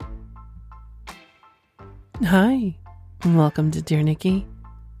Hi, welcome to Dear Nikki.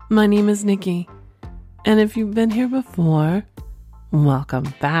 My name is Nikki, and if you've been here before,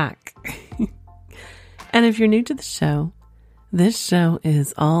 welcome back. And if you're new to the show, this show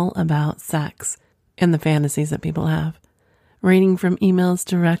is all about sex and the fantasies that people have, reading from emails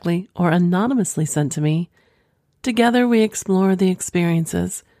directly or anonymously sent to me. Together we explore the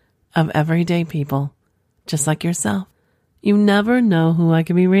experiences of everyday people, just like yourself. You never know who I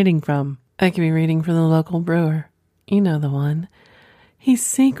could be reading from. I could be reading from the local brewer. You know the one. He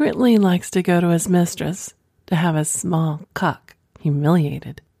secretly likes to go to his mistress to have a small cuck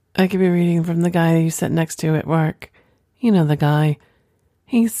humiliated. I could be reading from the guy you sit next to at work. You know the guy.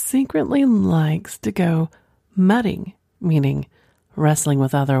 He secretly likes to go mudding, meaning wrestling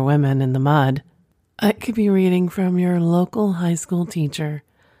with other women in the mud. I could be reading from your local high school teacher,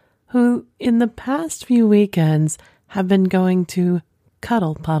 who in the past few weekends have been going to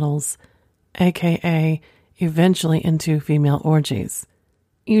cuddle puddles, aka eventually into female orgies.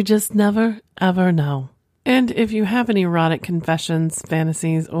 You just never, ever know. And if you have any erotic confessions,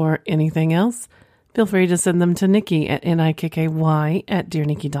 fantasies, or anything else, feel free to send them to Nikki at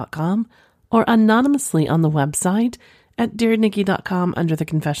nikky@dearnikki.com or anonymously on the website at dearnikki.com under the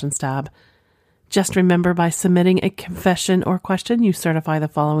Confessions tab. Just remember, by submitting a confession or question, you certify the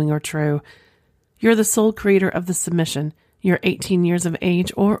following are true. You're the sole creator of the submission. You're 18 years of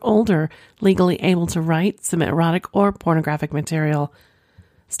age or older, legally able to write, submit erotic or pornographic material.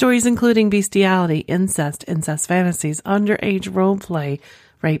 Stories including bestiality, incest fantasies, underage roleplay,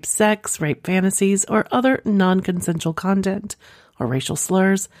 rape sex, rape fantasies, or other non-consensual content or racial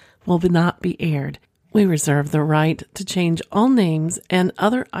slurs will not be aired. We reserve the right to change all names and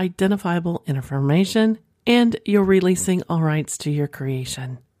other identifiable information, and you're releasing all rights to your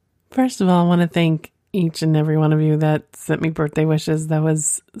creation. First of all, I want to thank each and every one of you that sent me birthday wishes. That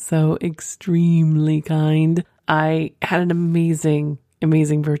was so extremely kind. I had an amazing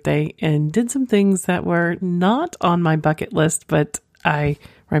birthday and did some things that were not on my bucket list, but right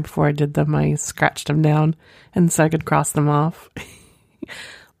before I did them, I scratched them down and so I could cross them off.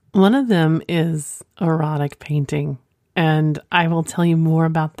 One of them is erotic painting, and I will tell you more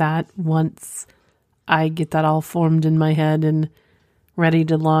about that once I get that all formed in my head and ready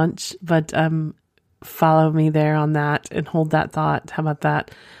to launch. But follow me there on that and hold that thought. How about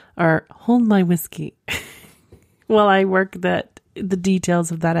that? Or hold my whiskey while I work the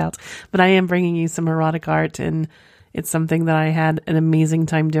details of that out. But I am bringing you some erotic art, and it's something that I had an amazing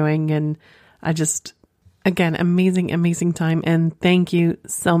time doing. And I just, again, amazing time. And thank you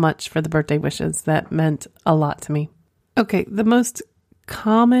so much for the birthday wishes. That meant a lot to me. Okay, the most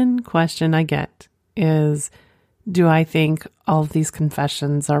common question I get is, do I think all of these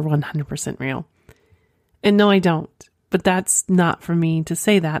confessions are 100% real? And no, I don't. But that's not for me to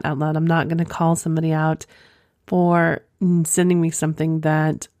say that out loud. I'm not going to call somebody out for sending me something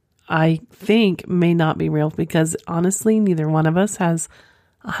that I think may not be real, because honestly, neither one of us has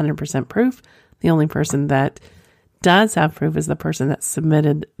 100% proof. The only person that does have proof is the person that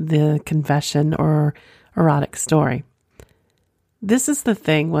submitted the confession or erotic story. This is the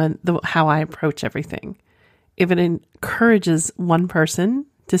thing how I approach everything. If it encourages one person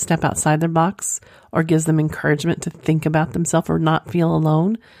to step outside their box or gives them encouragement to think about themselves or not feel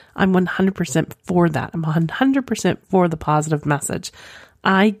alone, I'm 100% for that. I'm 100% for the positive message.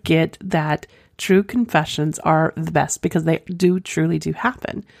 I get that true confessions are the best because they truly do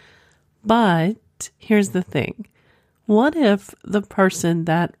happen. But here's the thing. What if the person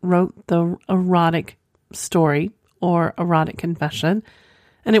that wrote the erotic story or erotic confession,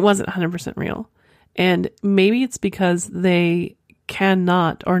 and it wasn't 100% real? And maybe it's because they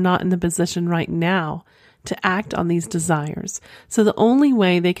cannot or not in the position right now to act on these desires. So the only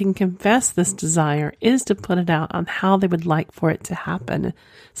way they can confess this desire is to put it out on how they would like for it to happen.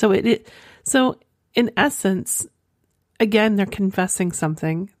 So so in essence, again, they're confessing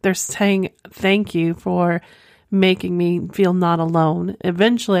something. They're saying, thank you for making me feel not alone.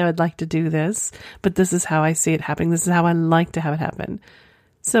 Eventually I would like to do this, but this is how I see it happening. This is how I like to have it happen.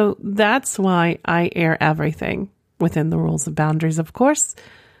 So that's why I air everything within the rules and boundaries, of course.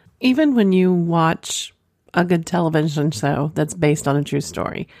 Even when you watch a good television show that's based on a true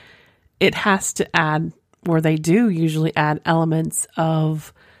story, it has to add, or they do usually add, elements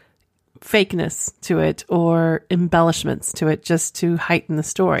of fakeness to it or embellishments to it just to heighten the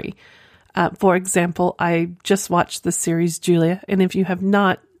story. For example, I just watched the series Julia, and if you have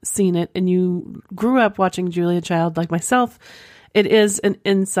not seen it and you grew up watching Julia Child like myself, it is an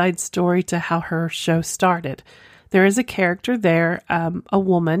inside story to how her show started. There is a character there, a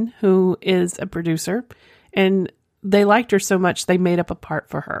woman who is a producer, and they liked her so much they made up a part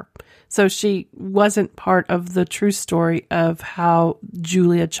for her. So she wasn't part of the true story of how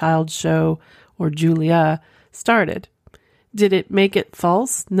Julia Child's show or Julia started. Did it make it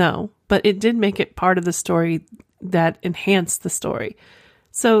false? No, but it did make it part of the story that enhanced the story.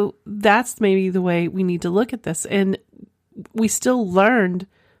 So that's maybe the way we need to look at this. And we still learned,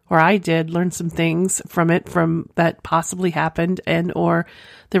 or I did learn some things from it, from that possibly happened, and or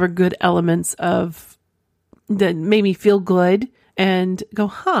there were good elements of that made me feel good and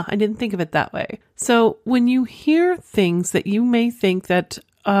go, I didn't think of it that way. So when you hear things that you may think that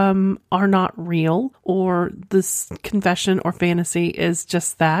are not real, or this confession or fantasy is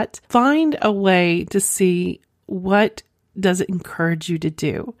just that, find a way to see what does it encourage you to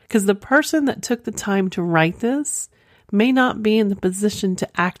do. Because the person that took the time to write this may not be in the position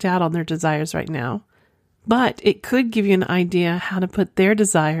to act out on their desires right now, but it could give you an idea how to put their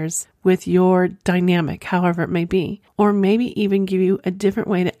desires with your dynamic, however it may be, or maybe even give you a different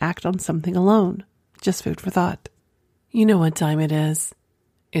way to act on something alone. Just food for thought. You know what time it is.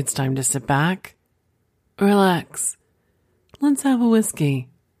 It's time to sit back, relax. Let's have a whiskey,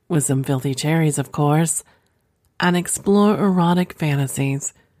 with some filthy cherries, of course, and explore erotic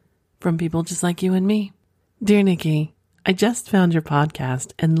fantasies from people just like you and me. Dear Nikki, I just found your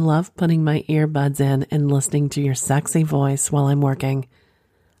podcast and love putting my earbuds in and listening to your sexy voice while I'm working.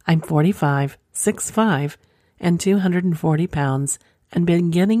 I'm 45, 6'5", and 240 pounds, and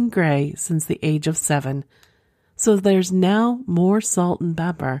been getting gray since the age of 7. So there's now more salt and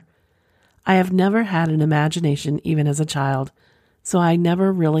pepper. I have never had an imagination even as a child, so I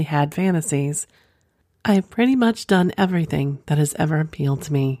never really had fantasies. I have pretty much done everything that has ever appealed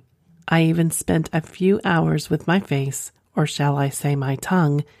to me. I even spent a few hours with my face, or shall I say my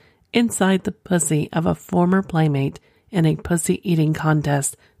tongue, inside the pussy of a former playmate in a pussy eating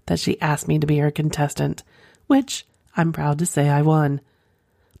contest that she asked me to be her contestant, which I'm proud to say I won.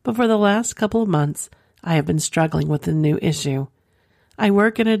 But for the last couple of months, I have been struggling with a new issue. I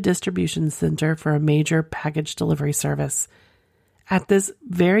work in a distribution center for a major package delivery service. At this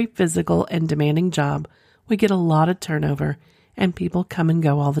very physical and demanding job, we get a lot of turnover and people come and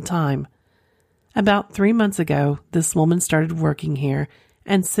go all the time. About 3 months ago, this woman started working here,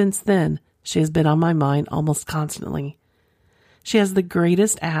 and since then, she has been on my mind almost constantly. She has the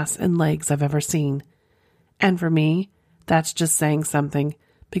greatest ass and legs I've ever seen. And for me, that's just saying something,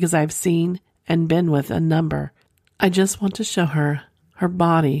 because I've seen and been with a number. I just want to show her her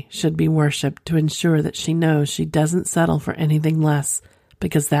body should be worshipped to ensure that she knows she doesn't settle for anything less,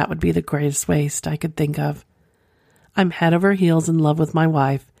 because that would be the greatest waste I could think of. I'm head over heels in love with my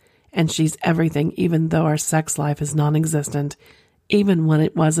wife, and she's everything, even though our sex life is non-existent, even when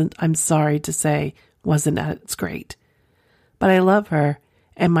it wasn't, I'm sorry to say, wasn't at its great. But I love her,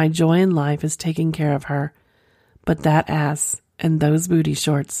 and my joy in life is taking care of her. But that ass and those booty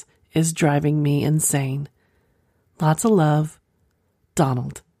shorts is driving me insane. Lots of love,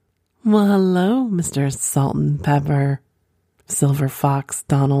 Donald. Well, hello, Mr. Salt and Pepper, Silver Fox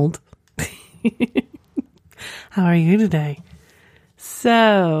Donald. How are you today?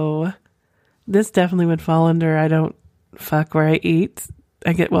 So, this definitely would fall under I don't fuck where I eat.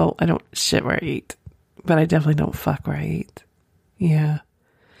 I don't shit where I eat, but I definitely don't fuck where I eat. Yeah.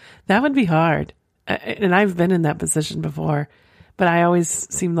 That would be hard. And I've been in that position before, but I always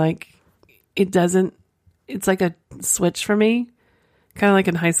seem like it's like a switch for me. Kind of like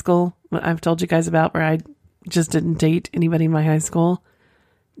in high school, what I've told you guys about, where I just didn't date anybody in my high school.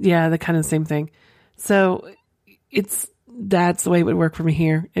 Yeah, the kind of same thing. So that's the way it would work for me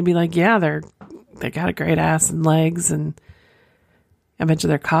here. It'd be like, yeah, they got a great ass and legs, and I bet you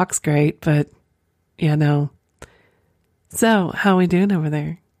their cock's great, but yeah, no. So, how are we doing over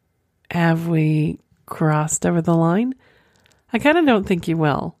there? Have we crossed over the line? I kind of don't think you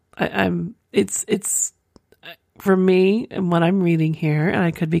will. It's for me, and what I'm reading here, and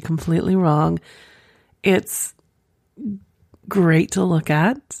I could be completely wrong, it's great to look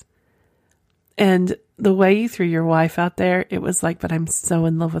at. And the way you threw your wife out there, it was like, but I'm so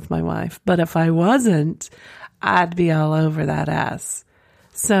in love with my wife. But if I wasn't, I'd be all over that ass.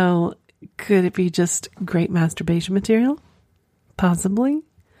 So could it be just great masturbation material? Possibly.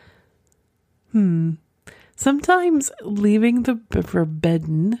 Sometimes leaving the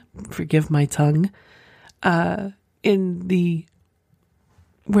forbidden, forgive my tongue, in the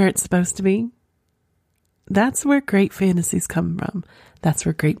where it's supposed to be, that's where great fantasies come from. That's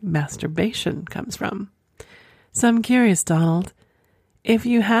where great masturbation comes from. So I'm curious, Donald, if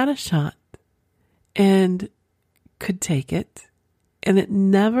you had a shot and could take it, and it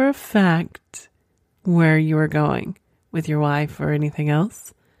never affect where you were going with your wife or anything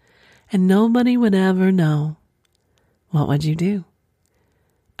else, and nobody would ever know, What would you do?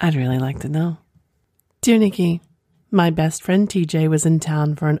 I'd really like to know. Dear Nikki, my best friend TJ was in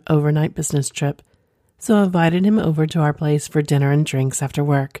town for an overnight business trip, so I invited him over to our place for dinner and drinks after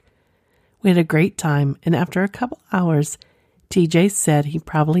work. We had a great time, and after a couple hours, TJ said he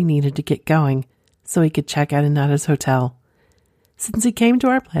probably needed to get going so he could check in at his hotel. Since he came to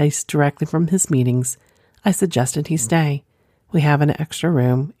our place directly from his meetings, I suggested he stay. We have an extra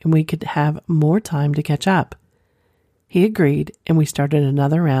room, and we could have more time to catch up. He agreed, and we started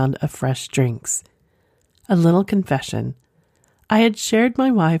another round of fresh drinks. A little confession. I had shared my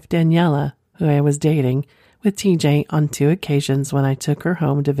wife, Daniela, who I was dating, with TJ on 2 occasions when I took her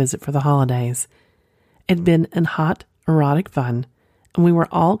home to visit for the holidays. It had been an hot, erotic fun, and we were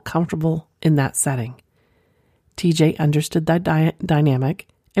all comfortable in that setting. TJ understood that dynamic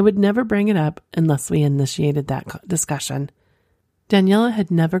and would never bring it up unless we initiated that discussion. Daniela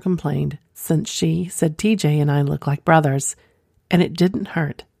had never complained since she said TJ and I look like brothers, and it didn't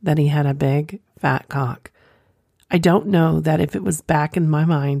hurt that he had a big, fat cock. I don't know that if it was back in my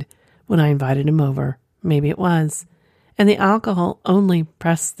mind when I invited him over. Maybe it was, and the alcohol only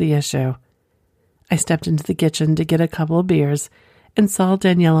pressed the issue. I stepped into the kitchen to get a couple of beers and saw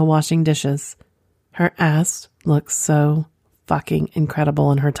Daniela washing dishes. Her ass looked so fucking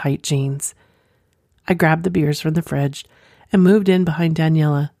incredible in her tight jeans. I grabbed the beers from the fridge and moved in behind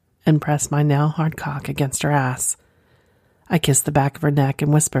Daniela and pressed my now hard cock against her ass. I kissed the back of her neck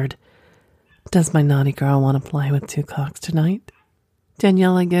and whispered, "Does my naughty girl want to play with 2 cocks tonight?"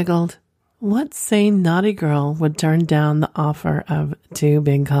 Daniela giggled. What sane naughty girl would turn down the offer of 2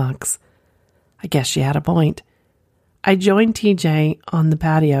 big cocks? I guess she had a point. I joined TJ on the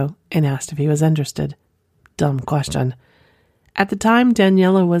patio and asked if he was interested. Dumb question. At the time,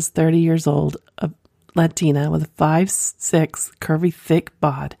 Daniela was 30 years old, a Latina with a 5'6", curvy, thick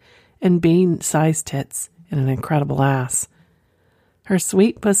bod and bean-sized tits and an incredible ass. Her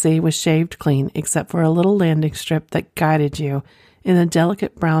sweet pussy was shaved clean except for a little landing strip that guided you in the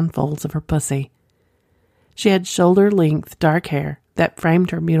delicate brown folds of her pussy. She had shoulder-length dark hair that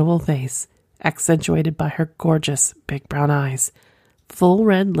framed her beautiful face, accentuated by her gorgeous big brown eyes, full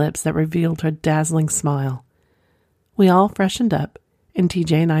red lips that revealed her dazzling smile. We all freshened up, and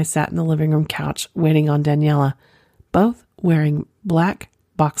TJ and I sat in the living room couch waiting on Daniela, both wearing black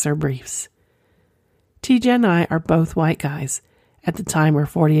boxer briefs. TJ and I are both white guys. At the time, we're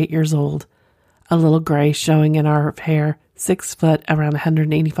 48 years old, a little gray showing in our hair, 6 foot, around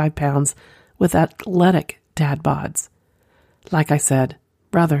 185 pounds, with athletic dad bods. Like I said,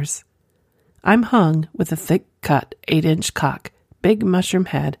 brothers. I'm hung with a thick-cut 8-inch cock, big mushroom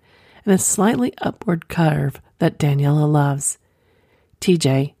head, and a slightly upward curve that Daniela loves.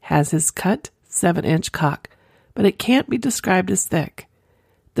 TJ has his cut 7-inch cock, but it can't be described as thick.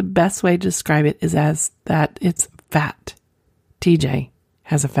 The best way to describe it is as that it's fat. TJ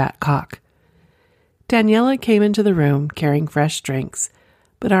has a fat cock. Daniela came into the room carrying fresh drinks,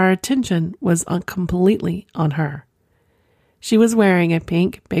 but our attention was completely on her. She was wearing a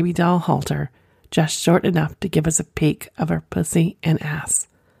pink baby doll halter, just short enough to give us a peek of her pussy and ass.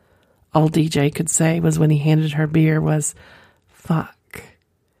 All DJ could say was when he handed her beer was, "Fuck."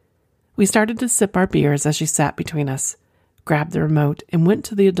 We started to sip our beers as she sat between us, grabbed the remote, and went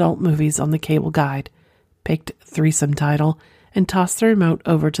to the adult movies on the cable guide, picked threesome title, and tossed the remote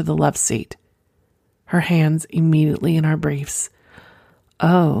over to the left seat. Her hands immediately in our briefs.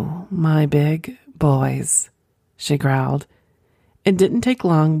 "Oh, my big boys," she growled. It didn't take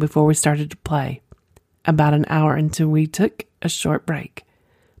long before we started to play. About an hour until we took a short break,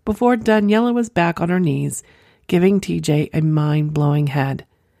 before Daniela was back on her knees, giving TJ a mind-blowing head.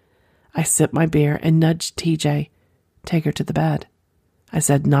 I sipped my beer and nudged TJ. "Take her to the bed," I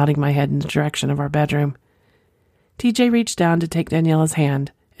said, nodding my head in the direction of our bedroom. TJ reached down to take Daniela's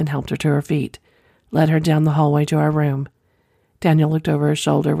hand and helped her to her feet, led her down the hallway to our room. Daniel looked over his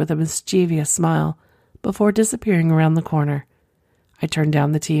shoulder with a mischievous smile before disappearing around the corner. I turned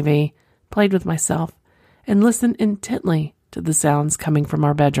down the TV, played with myself, and listened intently to the sounds coming from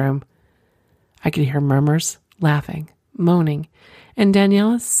our bedroom. I could hear murmurs, laughing, moaning, and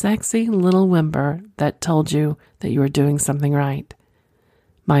Daniela's sexy little whimper that told you that you were doing something right.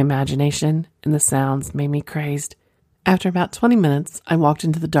 My imagination and the sounds made me crazed. After about 20 minutes, I walked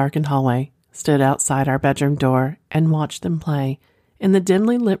into the darkened hallway, stood outside our bedroom door, and watched them play in the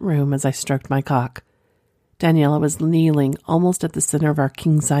dimly lit room as I stroked my cock. Daniela was kneeling almost at the center of our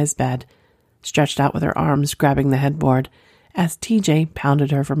king-size bed, stretched out with her arms grabbing the headboard as TJ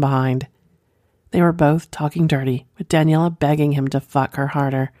pounded her from behind. They were both talking dirty, with Daniela begging him to fuck her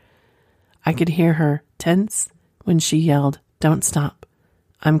harder. I could hear her tense when she yelled, "Don't stop.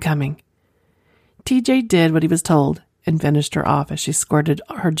 I'm coming." TJ did what he was told and finished her off as she squirted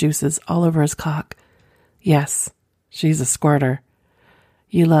her juices all over his cock. Yes, she's a squirter.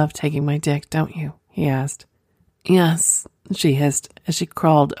 You love taking my dick, don't you? He asked. Yes, she hissed as she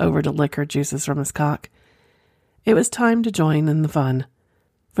crawled over to lick her juices from his cock. It was time to join in the fun.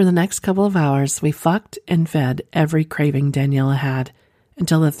 For the next couple of hours, we fucked and fed every craving Daniela had,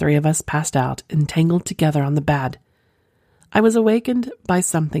 until the three of us passed out, entangled together on the bed. I was awakened by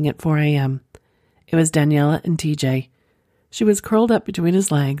something at 4 a.m. It was Daniela and TJ. She was curled up between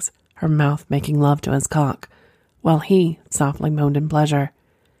his legs, her mouth making love to his cock, while he softly moaned in pleasure.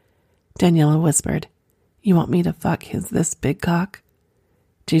 Daniela whispered, "You want me to fuck this big cock?"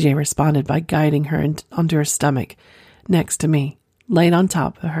 TJ responded by guiding her onto her stomach, next to me, laid on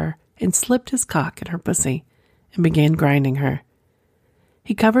top of her, and slipped his cock in her pussy, and began grinding her.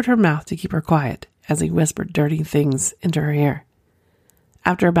 He covered her mouth to keep her quiet as he whispered dirty things into her ear.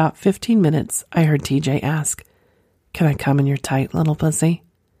 After about 15 minutes, I heard TJ ask, "Can I come in your tight little pussy?"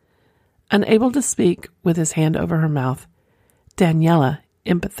 Unable to speak, with his hand over her mouth, Daniela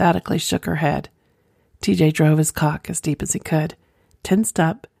empathetically shook her head. TJ drove his cock as deep as he could, tensed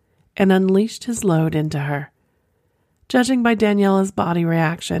up, and unleashed his load into her. Judging by Daniela's body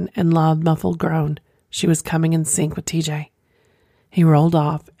reaction and loud muffled groan, she was coming in sync with TJ. He rolled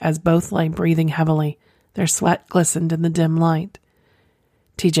off as both lay breathing heavily. Their sweat glistened in the dim light.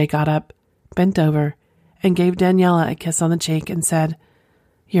 TJ got up, bent over, and gave Daniela a kiss on the cheek and said,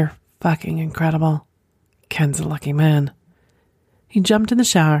 "You're fucking incredible. Ken's a lucky man." He jumped in the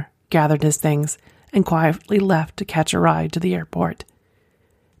shower, gathered his things, and quietly left to catch a ride to the airport.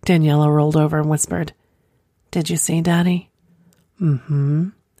 Daniela rolled over and whispered, "Did you see Daddy?" "Mm-hmm,"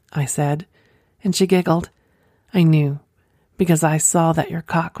 I said, and she giggled. "I knew, because I saw that your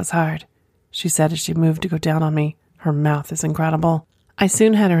cock was hard," she said as she moved to go down on me. Her mouth is incredible. I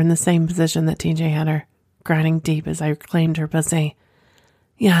soon had her in the same position that TJ had her, grinding deep as I reclaimed her pussy.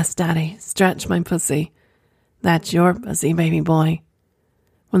 "Yes, Daddy, stretch my pussy. That's your pussy, baby boy."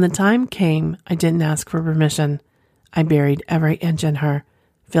 When the time came, I didn't ask for permission. I buried every inch in her,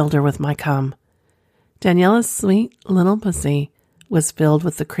 filled her with my cum. Daniela's sweet little pussy was filled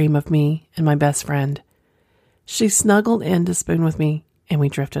with the cream of me and my best friend. She snuggled in to spoon with me, and we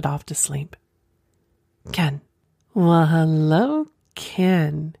drifted off to sleep. Ken. Well, hello,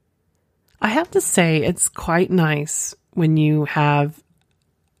 Ken. I have to say, it's quite nice when you have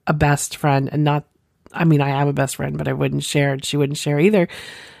a best friend and not, I mean, I have a best friend, but I wouldn't share, and she wouldn't share either,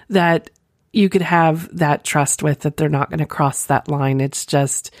 that you could have that trust with, that they're not going to cross that line. It's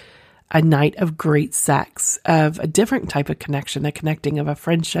just a night of great sex, of a different type of connection, a connecting of a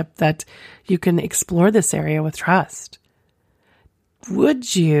friendship that you can explore this area with trust.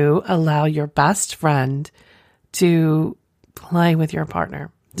 Would you allow your best friend to play with your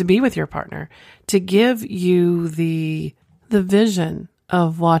partner, to be with your partner, to give you the vision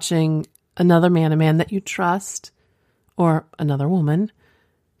of watching another man, a man that you trust, or another woman,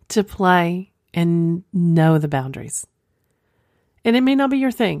 to play and know the boundaries? And it may not be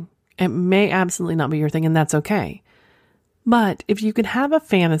your thing. It may absolutely not be your thing, and that's okay. But if you could have a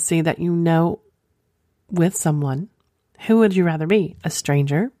fantasy that you know with someone, who would you rather be? A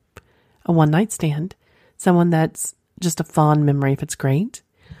stranger, a one-night stand, someone that's just a fond memory if it's great?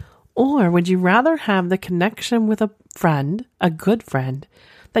 Or would you rather have the connection with a friend, a good friend,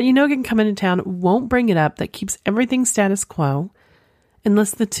 that you know can come into town, won't bring it up, that keeps everything status quo,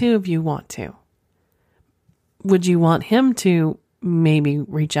 unless the two of you want to? Would you want him to maybe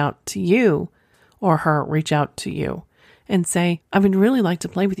reach out to you, or her reach out to you and say, "I would really like to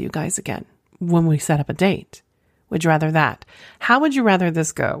play with you guys again when we set up a date"? Would you rather that? How would you rather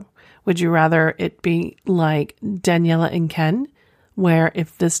this go? Would you rather it be like Daniela and Ken, where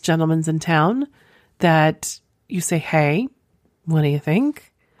if this gentleman's in town, that you say, "Hey, what do you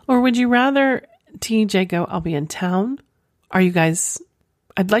think?" Or would you rather TJ go, "I'll be in town. Are you guys,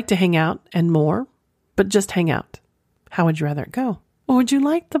 I'd like to hang out and more, but just hang out." How would you rather it go? Or would you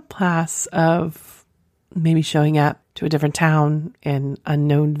like the pass of maybe showing up to a different town in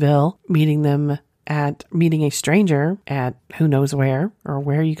Unknownville, meeting a stranger at who knows where, or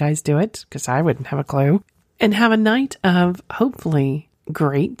where you guys do it, because I wouldn't have a clue, and have a night of hopefully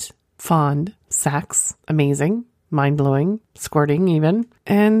great, fond sex, amazing, mind-blowing, squirting even,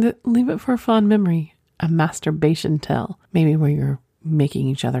 and leave it for a fond memory, a masturbation tale, maybe where you're making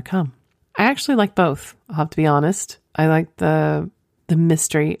each other come. I actually like both, I'll have to be honest. I like the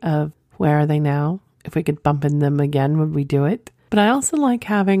mystery of where are they now? If we could bump in them again, would we do it? But I also like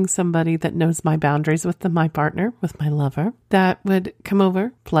having somebody that knows my boundaries with my partner, with my lover, that would come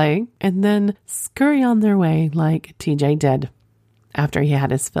over, play, and then scurry on their way like TJ did after he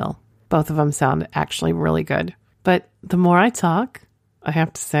had his fill. Both of them sound actually really good. But The more I talk, I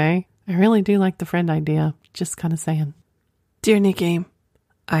have to say, I really do like the friend idea. Just kind of saying. Dear Nikki,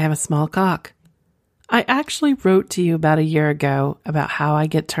 I have a small cock. I actually wrote to you about a year ago about how I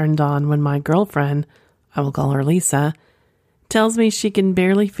get turned on when my girlfriend, I will call her Lisa, tells me she can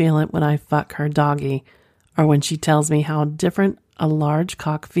barely feel it when I fuck her doggy, or when she tells me how different a large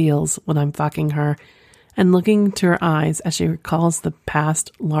cock feels when I'm fucking her and looking into her eyes as she recalls the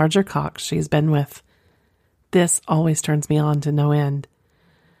past larger cocks she's been with. This always turns me on to no end.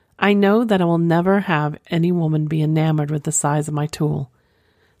 I know that I will never have any woman be enamored with the size of my tool,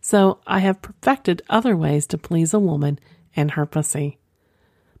 so I have perfected other ways to please a woman and her pussy.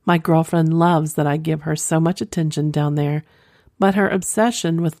 My girlfriend loves that I give her so much attention down there, but her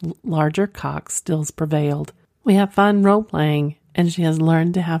obsession with larger cocks still prevailed. We have fun role-playing, and she has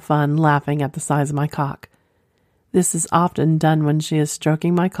learned to have fun laughing at the size of my cock. This is often done when she is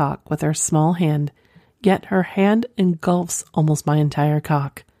stroking my cock with her small hand, yet her hand engulfs almost my entire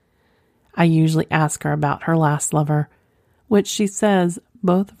cock. I usually ask her about her last lover, which she says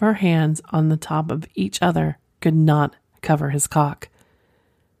both of her hands on the top of each other could not cover his cock.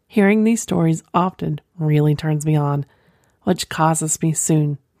 Hearing these stories often really turns me on, which causes me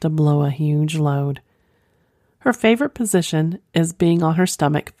soon to blow a huge load. Her favorite position is being on her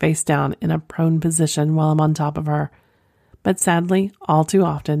stomach face down in a prone position while I'm on top of her, but sadly, all too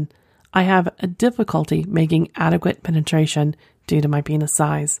often, I have a difficulty making adequate penetration due to my penis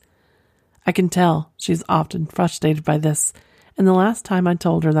size. I can tell she's often frustrated by this, and the last time I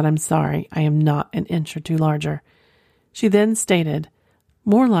told her that I'm sorry I am not an inch or two larger. She then stated,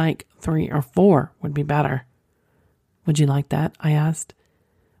 more like 3 or 4 would be better. Would you like that? I asked.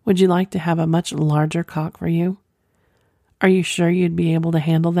 Would you like to have a much larger cock for you? Are you sure you'd be able to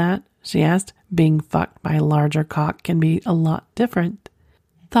handle that? She asked. Being fucked by a larger cock can be a lot different.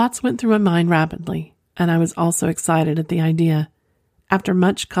 Thoughts went through my mind rapidly, and I was also excited at the idea. After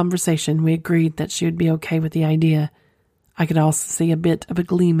much conversation, we agreed that she would be okay with the idea. I could also see a bit of a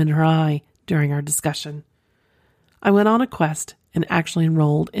gleam in her eye during our discussion. I went on a quest and actually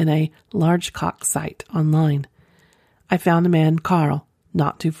enrolled in a large cock site online. I found a man, Carl,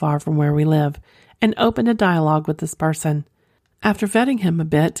 not too far from where we live, and opened a dialogue with this person. After vetting him a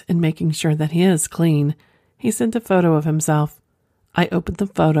bit and making sure that he is clean, he sent a photo of himself. I opened the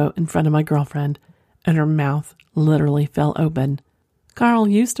photo in front of my girlfriend, and her mouth literally fell open. Carl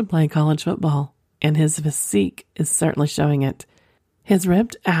used to play college football, and his physique is certainly showing it. His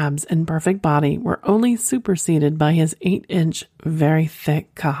ripped abs and perfect body were only superseded by his 8-inch, very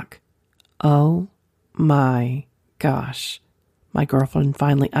thick cock. Oh my gosh, my girlfriend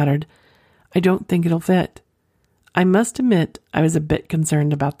finally uttered. I don't think it'll fit. I must admit I was a bit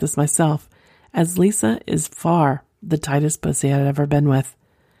concerned about this myself, as Lisa is far the tightest pussy I'd ever been with.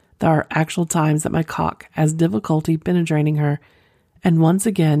 There are actual times that my cock has difficulty penetrating her, and once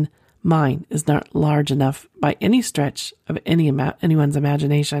again, mine is not large enough by any stretch of anyone's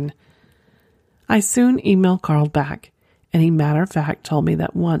imagination. I soon emailed Carl back, and he matter of fact told me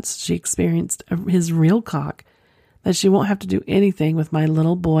that once she experienced his real cock, that she won't have to do anything with my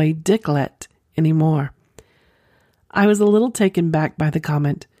little boy Dicklet anymore. I was a little taken back by the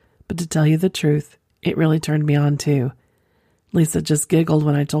comment, but to tell you the truth, it really turned me on too. Lisa just giggled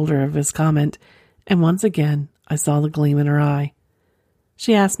when I told her of his comment, and once again, I saw the gleam in her eye.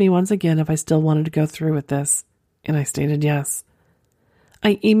 She asked me once again if I still wanted to go through with this, and I stated yes.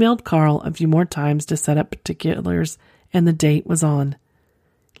 I emailed Carl a few more times to set up particulars, and the date was on.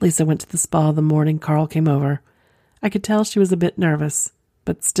 Lisa went to the spa the morning Carl came over. I could tell she was a bit nervous,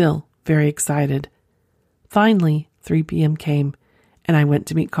 but still very excited. Finally, 3 p.m. came, and I went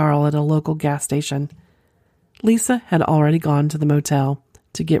to meet Carl at a local gas station. Lisa had already gone to the motel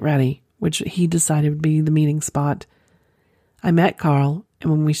to get ready, which he decided would be the meeting spot. I met Carl, and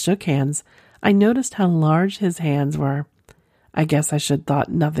when we shook hands, I noticed how large his hands were. I guess I should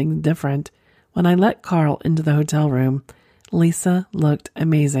thought nothing different. When I let Carl into the hotel room, Lisa looked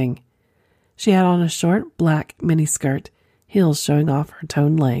amazing. She had on a short black miniskirt, heels showing off her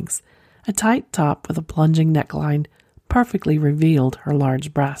toned legs. A tight top with a plunging neckline perfectly revealed her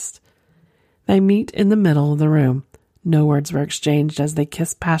large breast. They meet in the middle of the room. No words were exchanged as they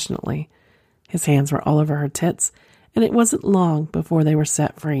kissed passionately. His hands were all over her tits, and it wasn't long before they were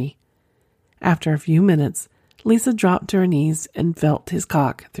set free. After a few minutes, Lisa dropped to her knees and felt his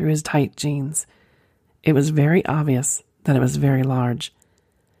cock through his tight jeans. It was very obvious that it was very large.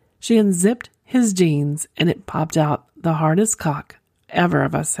 She unzipped his jeans, and it popped out the hardest cock ever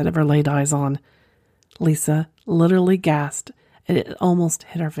of us had ever laid eyes on. Lisa literally gasped, and it almost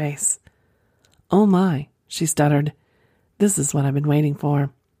hit her face. "Oh my," she stuttered. "This is what I've been waiting for."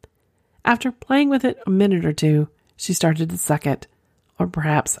 After playing with it a minute or two, She started to suck it, or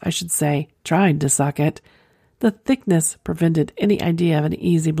perhaps I should say tried to suck it. The thickness prevented any idea of an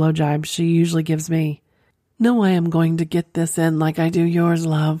easy blowjob she usually gives me. No way I'm going to get this in like I do yours,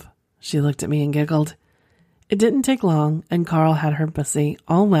 love. She looked at me and giggled. It didn't take long, and Carl had her pussy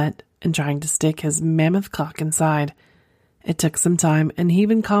all wet and trying to stick his mammoth cock inside. It took some time, and he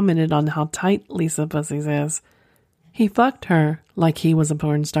even commented on how tight Lisa Pussy's is. He fucked her like he was a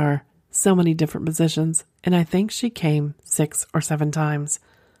porn star, so many different positions, and I think she came 6 or 7 times.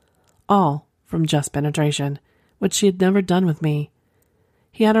 All from just penetration, which she had never done with me.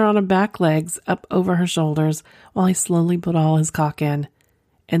 He had her on her back legs up over her shoulders while he slowly put all his cock in,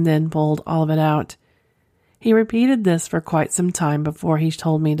 and then pulled all of it out. He repeated this for quite some time before he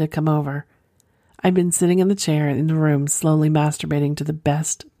told me to come over. I'd been sitting in the chair in the room slowly masturbating to the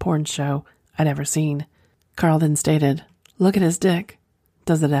best porn show I'd ever seen. Carl then stated, "Look at his dick.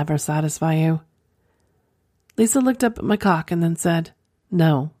 Does it ever satisfy you?" Lisa looked up at my cock and then said,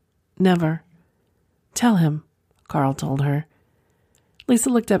 "No, never." "Tell him," Carl told her. Lisa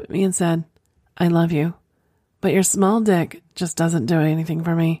looked up at me and said, "I love you, but your small dick just doesn't do anything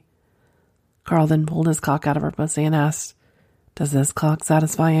for me." Carl then pulled his cock out of her pussy and asked, "Does this cock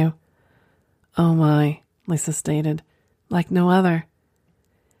satisfy you?" "Oh my," Lisa stated, "like no other."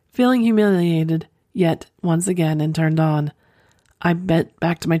 Feeling humiliated, yet once again and turned on, I bent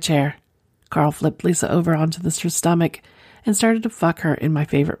back to my chair. Carl flipped Lisa over onto her stomach and started to fuck her in my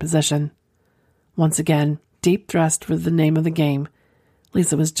favorite position. Once again, deep thrust was the name of the game.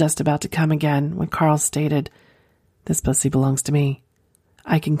 Lisa was just about to come again when Carl stated, "This pussy belongs to me.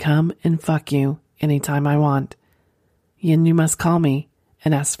 I can come and fuck you anytime I want. And you must call me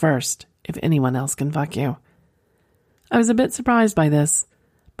and ask first if anyone else can fuck you." I was a bit surprised by this,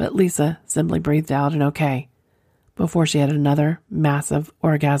 but Lisa simply breathed out an okay before she had another massive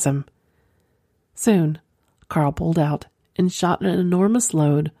orgasm. Soon, Carl pulled out and shot an enormous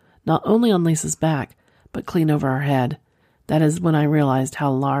load not only on Lisa's back, but clean over her head. That is when I realized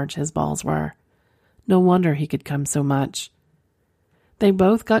how large his balls were. No wonder he could come so much. They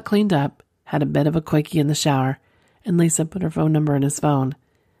both got cleaned up, had a bit of a quickie in the shower, and Lisa put her phone number in his phone,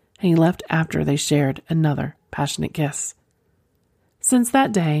 and he left after they shared another passionate kiss. Since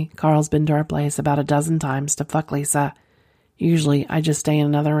that day, Carl's been to our place about a dozen times to fuck Lisa. Usually, I just stay in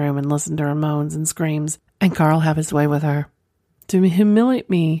another room and listen to her moans and screams, and Carl have his way with her. To humiliate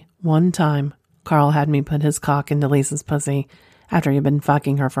me one time, Carl had me put his cock into Lisa's pussy after he had been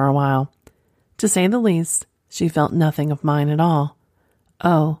fucking her for a while. To say the least, she felt nothing of mine at all.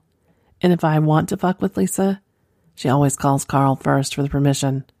 Oh, and if I want to fuck with Lisa, she always calls Carl first for the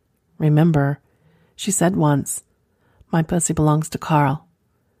permission. Remember, she said once, "My pussy belongs to Carl."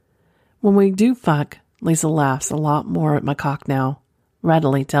 When we do fuck, Lisa laughs a lot more at my cock now,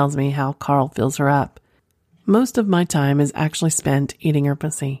 readily tells me how Carl fills her up. Most of my time is actually spent eating her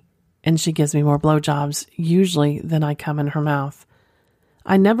pussy, and she gives me more blowjobs usually than I come in her mouth.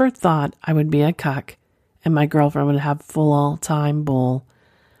 I never thought I would be a cuck and my girlfriend would have full all-time bull.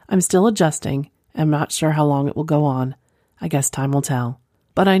 I'm still adjusting. I'm not sure how long it will go on. I guess time will tell.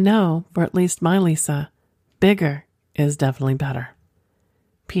 But I know, for at least my Lisa, bigger is definitely better.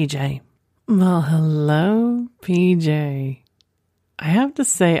 PJ. Well, hello, PJ. I have to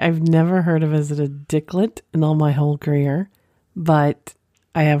say I've never heard of it as a dicklet in all my whole career, but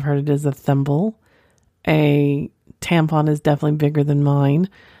I have heard it as a thimble. A tampon is definitely bigger than mine.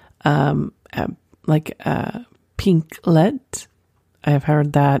 Like a pinklet. I have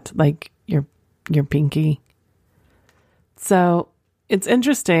heard that, like your pinky. So it's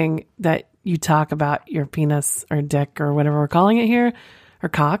interesting that you talk about your penis or dick or whatever we're calling it here, or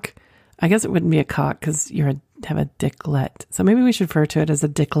cock. I guess it wouldn't be a cock because you have a dicklet. So maybe we should refer to it as a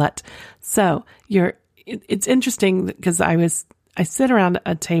dicklet. So it's interesting because I sit around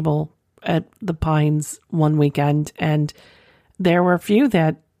a table at the Pines one weekend, and there were a few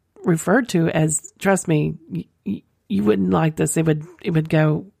that referred to as, trust me, you wouldn't like this. It would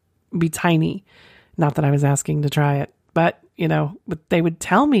be tiny. Not that I was asking to try it, but they would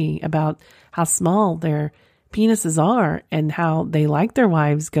tell me about how small their penises are and how they like their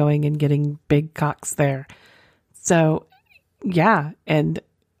wives going and getting big cocks there. So yeah.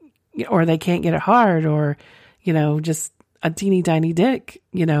 Or they can't get it hard, or, just a teeny tiny dick,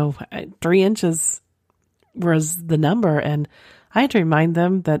 3 inches was the number. And I had to remind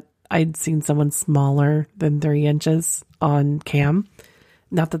them that I'd seen someone smaller than 3 inches on cam.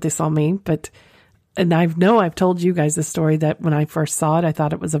 Not that they saw me, and I've told you guys the story that when I first saw it, I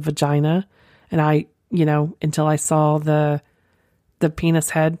thought it was a vagina. And until I saw the penis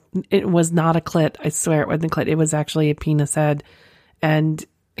head, it was not a clit. I swear it wasn't a clit. It was actually a penis head. And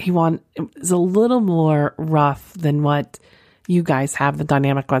it was a little more rough than what you guys have. The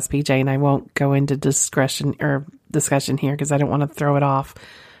dynamic was, PJ, and I won't go into discussion here because I don't want to throw it off.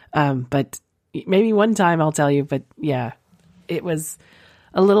 But maybe one time I'll tell you, but yeah, it was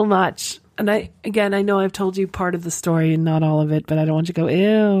a little much. And I know I've told you part of the story and not all of it, but I don't want you to go,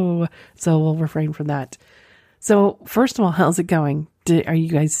 ew. So we'll refrain from that. So first of all, how's it going? Are you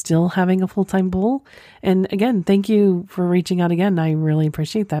guys still having a full-time bull? And again, thank you for reaching out again. I really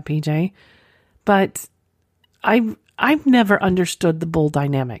appreciate that, PJ. But I've never understood the bull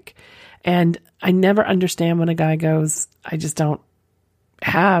dynamic. And I never understand when a guy goes, I just don't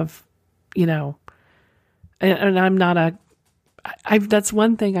have, and I'm not that's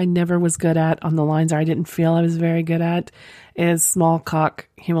one thing I never was good at on the lines, or I didn't feel I was very good at, is small cock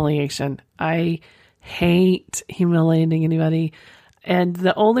humiliation. I hate humiliating anybody. And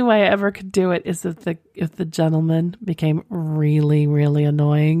the only way I ever could do it is if the gentleman became really, really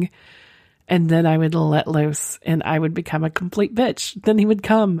annoying. And then I would let loose and I would become a complete bitch. Then he would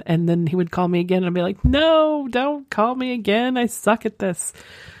come and then he would call me again and I'd be like, no, don't call me again. I suck at this.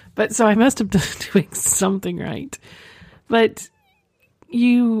 But so I must have been doing something right. But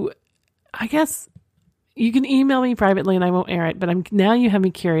I guess you can email me privately and I won't air it, but now you have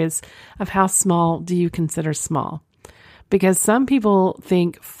me curious of how small do you consider small? Because some people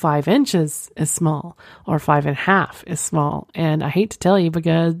think 5 inches is small or 5.5 is small. And I hate to tell you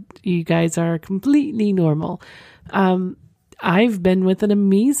because you guys are completely normal. I've been with an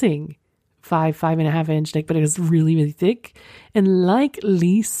amazing 5.5 inch dick, but it was really, really thick. And like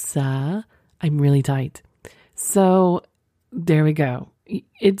Lisa, I'm really tight. So there we go.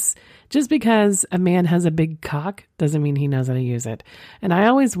 It's just because a man has a big cock doesn't mean he knows how to use it. And I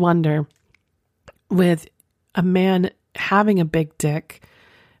always wonder with a man having a big dick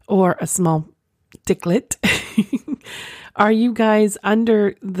or a small dicklet, are you guys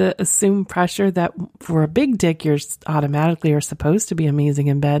under the assumed pressure that for a big dick, you're automatically are supposed to be amazing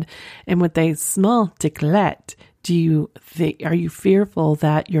in bed? And with a small dicklet, are you fearful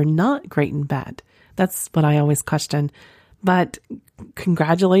that you're not great in bed? That's what I always question. But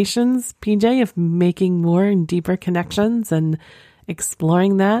congratulations, PJ, of making more and deeper connections and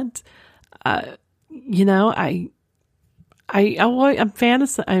exploring that. I'm not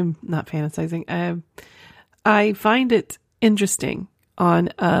fantasizing. I find it interesting on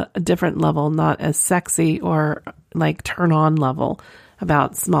a different level, not as sexy or like turn on level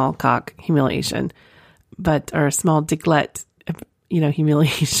about small cock humiliation, or small dicklet,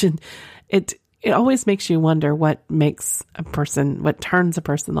 humiliation. It always makes you wonder what turns a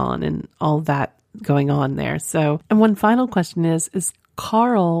person on and all that going on there. So, and one final question is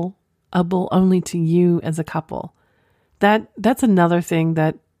Carl a bull only to you as a couple? That's another thing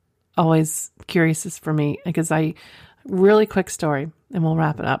that always curious is for me, because really quick story and we'll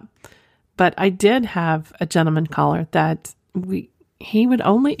wrap it up. But I did have a gentleman caller that he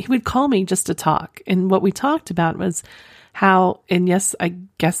would call me just to talk. And what we talked about was how, and yes, I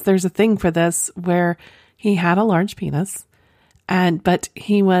guess there's a thing for this, where he had a large penis but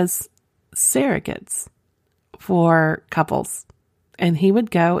he was surrogates for couples. And he would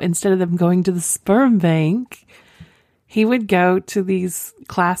go, instead of them going to the sperm bank, he would go to these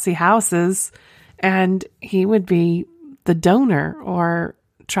classy houses and he would be the donor or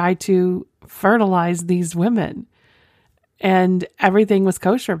try to fertilize these women. And everything was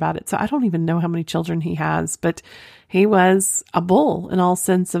kosher about it. So I don't even know how many children he has, but he was a bull in all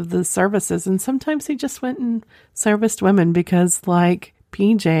sense of the services. And sometimes he just went and serviced women because, like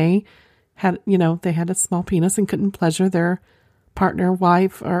PJ had, they had a small penis and couldn't pleasure their partner,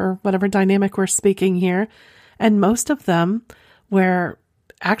 wife, or whatever dynamic we're speaking here. And most of them were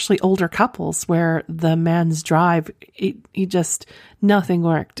actually older couples where the man's drive, he just, nothing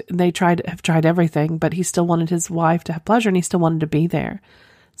worked. They have tried everything, but he still wanted his wife to have pleasure and he still wanted to be there.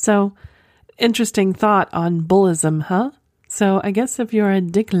 So interesting thought on bullism, huh? So I guess if you're a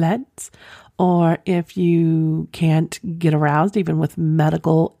dicklet, or if you can't get aroused even with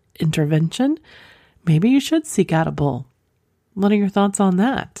medical intervention, maybe you should seek out a bull. What are your thoughts on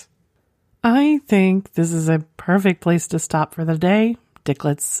that? I think this is a perfect place to stop for the day.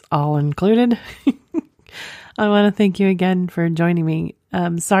 Dicklets all included. I want to thank you again for joining me.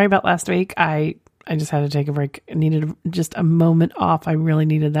 Sorry about last week. I just had to take a break. I needed just a moment off. I really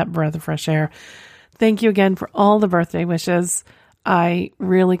needed that breath of fresh air. Thank you again for all the birthday wishes. I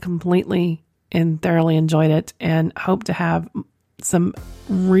really completely and thoroughly enjoyed it and hope to have some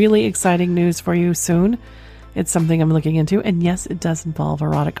really exciting news for you soon. It's something I'm looking into. And yes, it does involve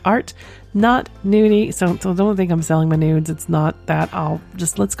erotic art, not nudie. So don't think I'm selling my nudes. It's not that.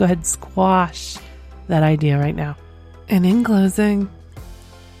 Let's go ahead and squash that idea right now. And in closing,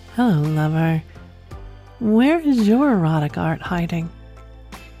 Hello, lover. Where is your erotic art hiding?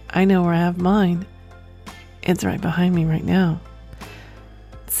 I know where I have mine. It's right behind me right now.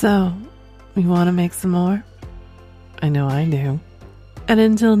 So, you want to make some more? I know I do. And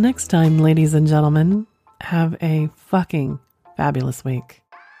until next time, ladies and gentlemen, have a fucking fabulous week.